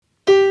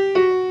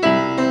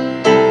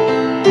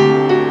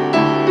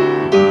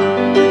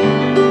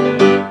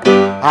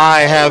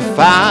I have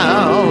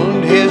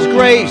found His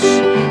grace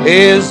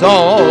is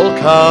all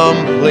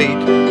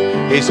complete.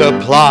 He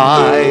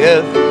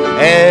supplieth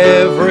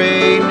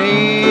every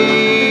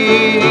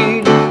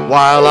need.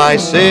 While I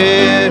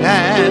sit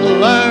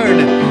and learn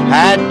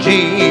at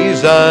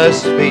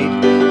Jesus' feet,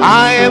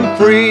 I am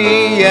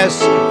free,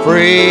 yes,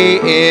 free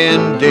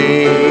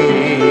indeed.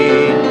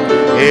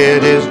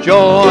 It is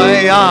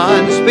joy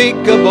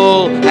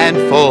unspeakable and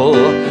full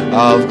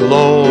of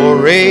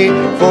glory,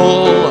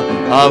 full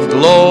of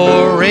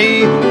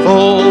glory,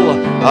 full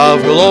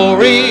of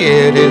glory.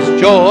 It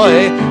is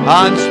joy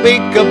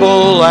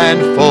unspeakable and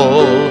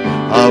full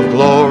of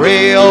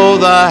glory. Oh,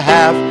 the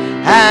half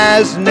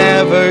has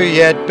never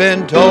yet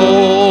been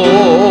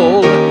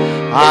told.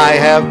 I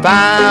have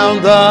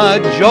found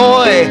the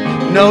joy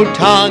no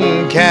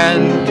tongue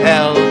can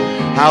tell,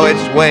 how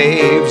its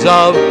waves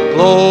of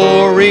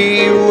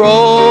glory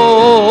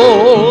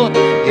roll.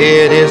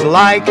 It is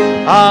like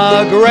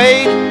a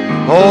great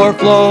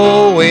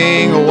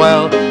o'erflowing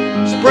well,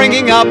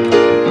 springing up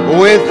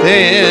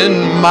within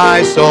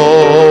my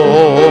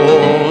soul.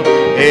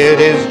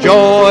 It is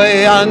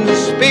joy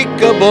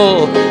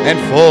unspeakable and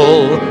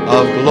full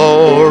of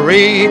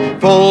glory,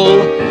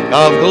 full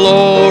of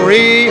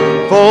glory,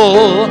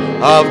 full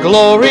of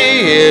glory.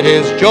 It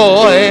is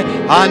joy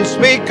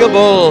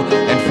unspeakable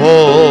and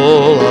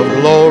full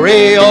of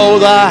glory. Oh,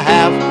 the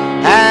half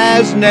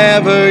has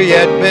never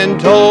yet been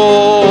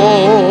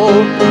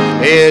told.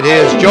 It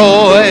is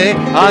joy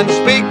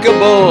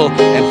unspeakable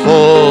and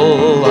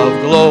full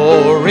of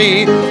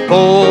glory,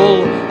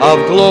 full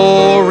of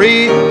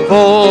glory,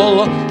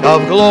 full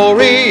of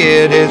glory.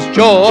 It is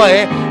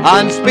joy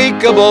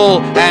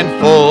unspeakable and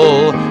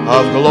full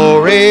of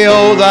glory.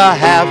 Oh, the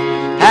half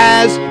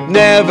has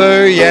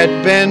never yet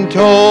been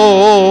told.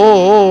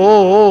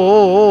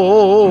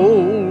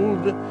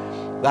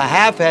 The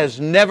half has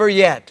never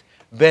yet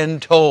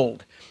been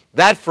told.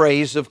 That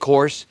phrase, of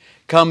course,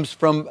 comes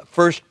from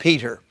 1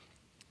 Peter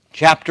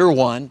chapter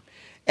 1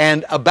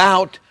 and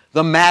about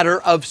the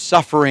matter of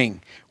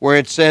suffering, where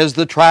it says,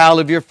 the trial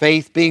of your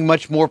faith being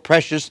much more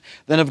precious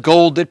than of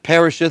gold that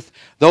perisheth,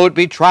 though it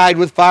be tried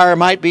with fire,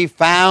 might be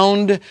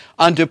found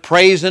unto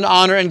praise and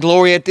honor and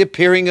glory at the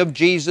appearing of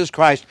Jesus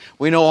Christ.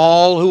 We know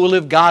all who will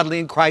live godly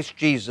in Christ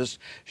Jesus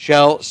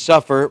shall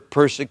suffer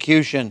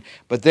persecution.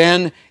 But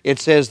then it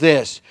says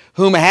this,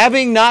 whom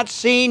having not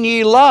seen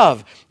ye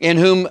love, in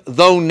whom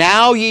though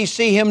now ye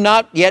see Him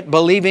not, yet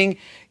believing,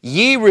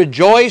 ye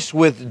rejoice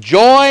with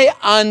joy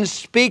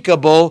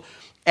unspeakable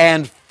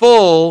and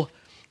full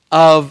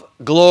of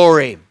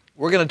glory.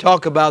 We're going to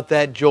talk about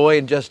that joy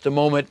in just a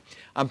moment.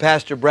 I'm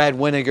Pastor Brad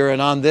Winiger,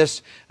 and on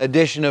this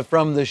edition of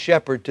From the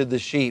Shepherd to the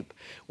Sheep,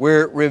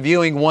 we're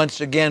reviewing once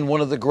again one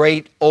of the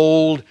great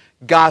old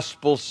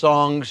gospel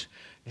songs,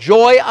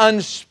 Joy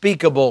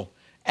Unspeakable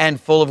and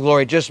Full of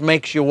Glory. It just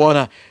makes you want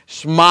to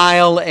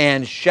smile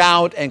and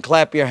shout and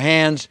clap your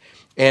hands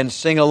and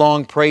sing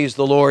along, praise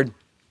the Lord.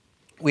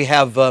 We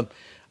have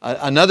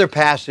another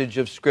passage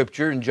of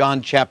Scripture in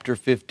John chapter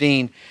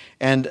 15,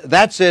 and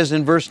that says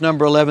in verse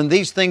number 11,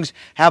 these things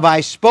have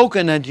I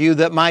spoken unto you,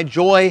 that my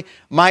joy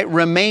might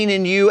remain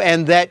in you,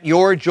 and that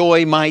your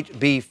joy might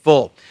be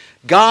full.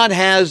 God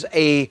has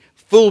a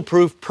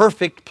foolproof,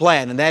 perfect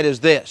plan, and that is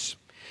this.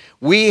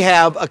 We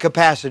have a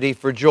capacity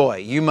for joy.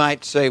 You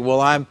might say, well,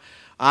 I'm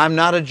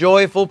not a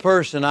joyful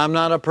person. I'm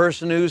not a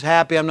person who's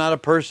happy. I'm not a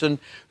person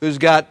who's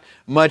got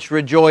much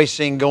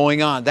rejoicing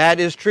going on. That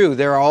is true.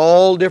 There are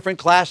all different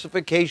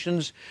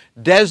classifications,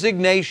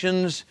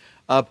 designations,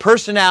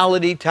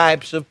 personality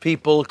types of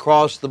people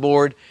across the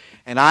board.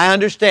 And I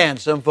understand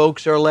some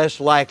folks are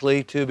less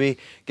likely to be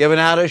giving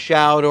out a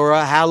shout or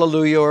a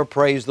hallelujah or a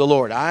praise the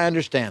Lord. I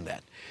understand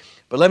that.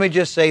 But let me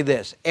just say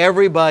this.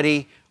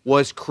 Everybody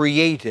was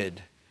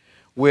created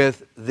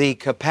with the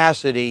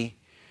capacity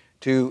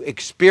to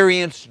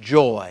experience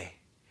joy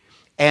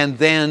and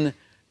then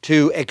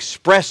to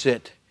express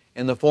it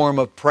in the form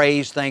of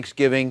praise,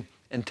 thanksgiving,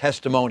 and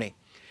testimony.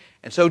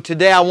 And so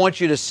today I want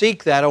you to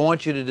seek that. I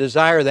want you to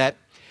desire that.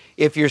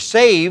 If you're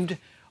saved,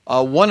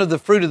 one of the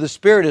fruit of the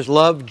Spirit is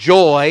love,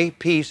 joy,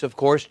 peace, of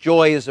course.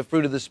 Joy is the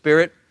fruit of the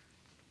Spirit.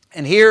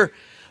 And here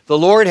the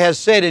Lord has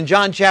said in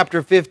John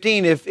chapter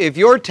 15, if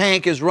your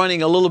tank is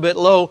running a little bit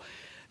low,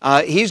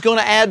 He's going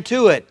to add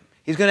to it.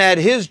 He's going to add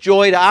His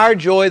joy to our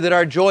joy, that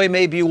our joy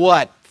may be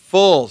what?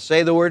 Full.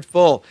 Say the word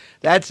full.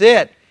 That's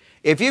it.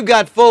 If you've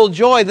got full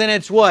joy, then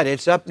it's what?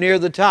 It's up near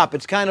the top.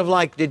 It's kind of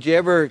like, did you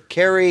ever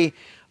carry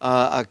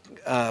a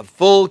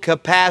full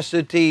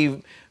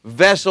capacity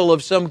vessel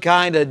of some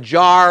kind, a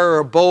jar or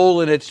a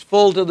bowl, and it's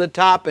full to the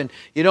top, and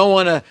you don't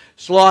want to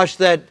slosh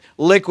that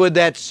liquid,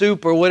 that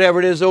soup or whatever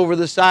it is over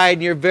the side,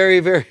 and you're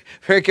very, very,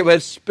 very careful.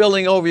 It's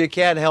spilling over, you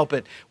can't help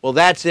it. Well,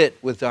 that's it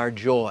with our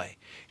joy.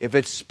 If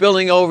it's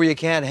spilling over, you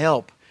can't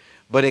help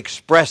but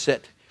express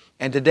it.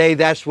 And today,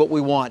 that's what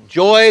we want.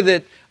 Joy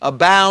that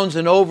abounds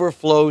and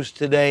overflows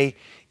today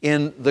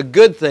in the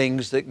good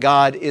things that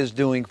God is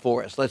doing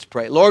for us. Let's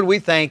pray. Lord, we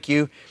thank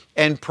You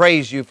and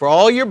praise You for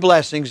all Your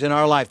blessings in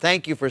our life.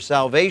 Thank You for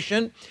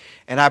salvation.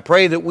 And I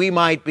pray that we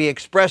might be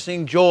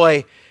expressing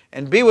joy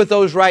And be with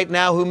those right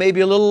now who may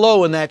be a little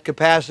low in that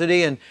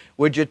capacity, and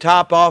would you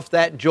top off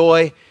that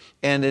joy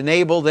and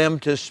enable them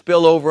to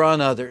spill over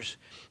on others.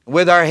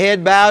 With our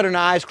head bowed and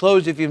eyes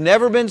closed, if you've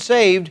never been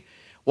saved,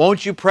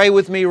 won't you pray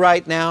with me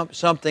right now,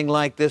 something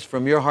like this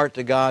from your heart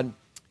to God?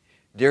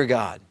 Dear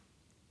God,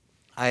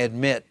 I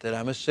admit that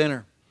I'm a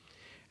sinner.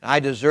 I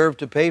deserve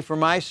to pay for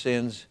my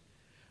sins,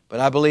 but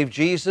I believe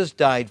Jesus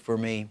died for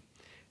me.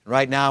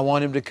 Right now I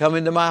want Him to come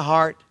into my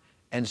heart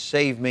and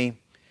save me,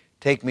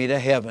 take me to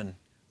heaven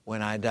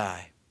when I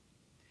die.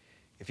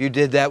 If you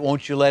did that,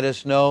 won't you let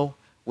us know?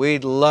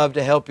 We'd love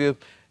to help you.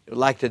 We'd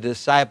like to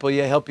disciple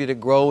you, help you to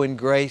grow in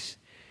grace.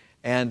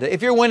 And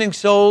if you're winning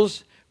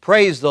souls,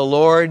 praise the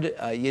Lord.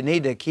 You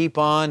need to keep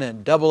on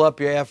and double up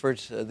your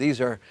efforts.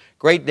 These are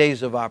great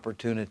days of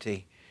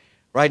opportunity.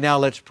 Right now,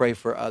 let's pray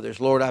for others.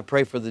 Lord, I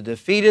pray for the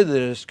defeated, the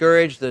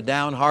discouraged, the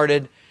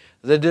downhearted,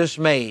 the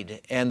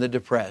dismayed, and the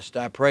depressed.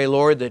 I pray,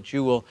 Lord, that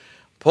you will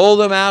pull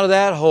them out of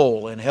that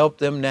hole and help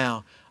them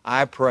now.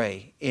 I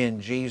pray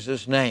in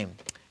Jesus' name.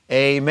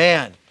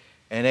 Amen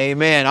and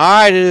amen. All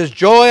right, it is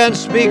joy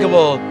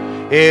unspeakable.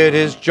 It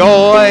is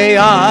joy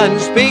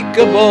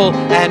unspeakable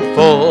and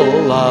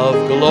full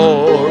of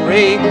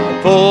glory,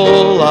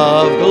 full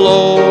of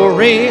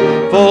glory,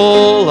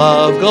 full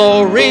of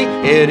glory.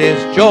 It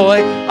is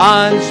joy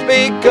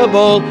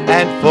unspeakable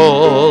and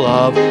full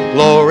of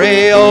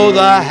glory. Oh,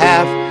 the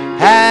half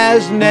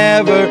has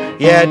never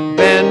yet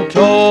been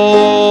told.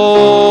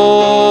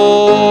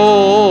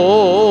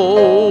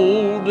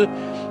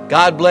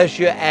 God bless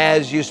you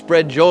as you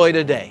spread joy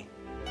today.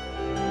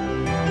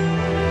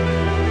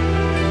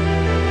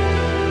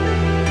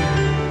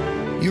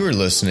 You are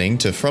listening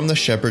to From the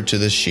Shepherd to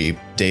the Sheep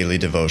Daily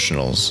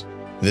Devotionals.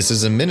 This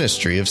is a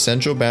ministry of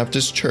Central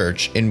Baptist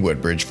Church in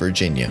Woodbridge,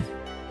 Virginia.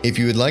 If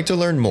you would like to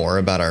learn more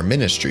about our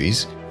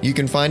ministries, you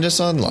can find us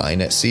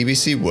online at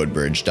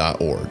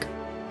cbcwoodbridge.org.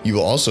 You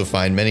will also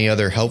find many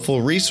other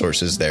helpful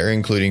resources there,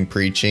 including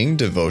preaching,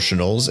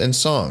 devotionals, and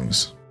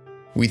songs.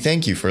 We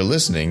thank you for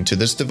listening to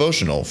this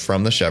devotional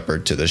From the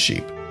Shepherd to the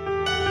Sheep.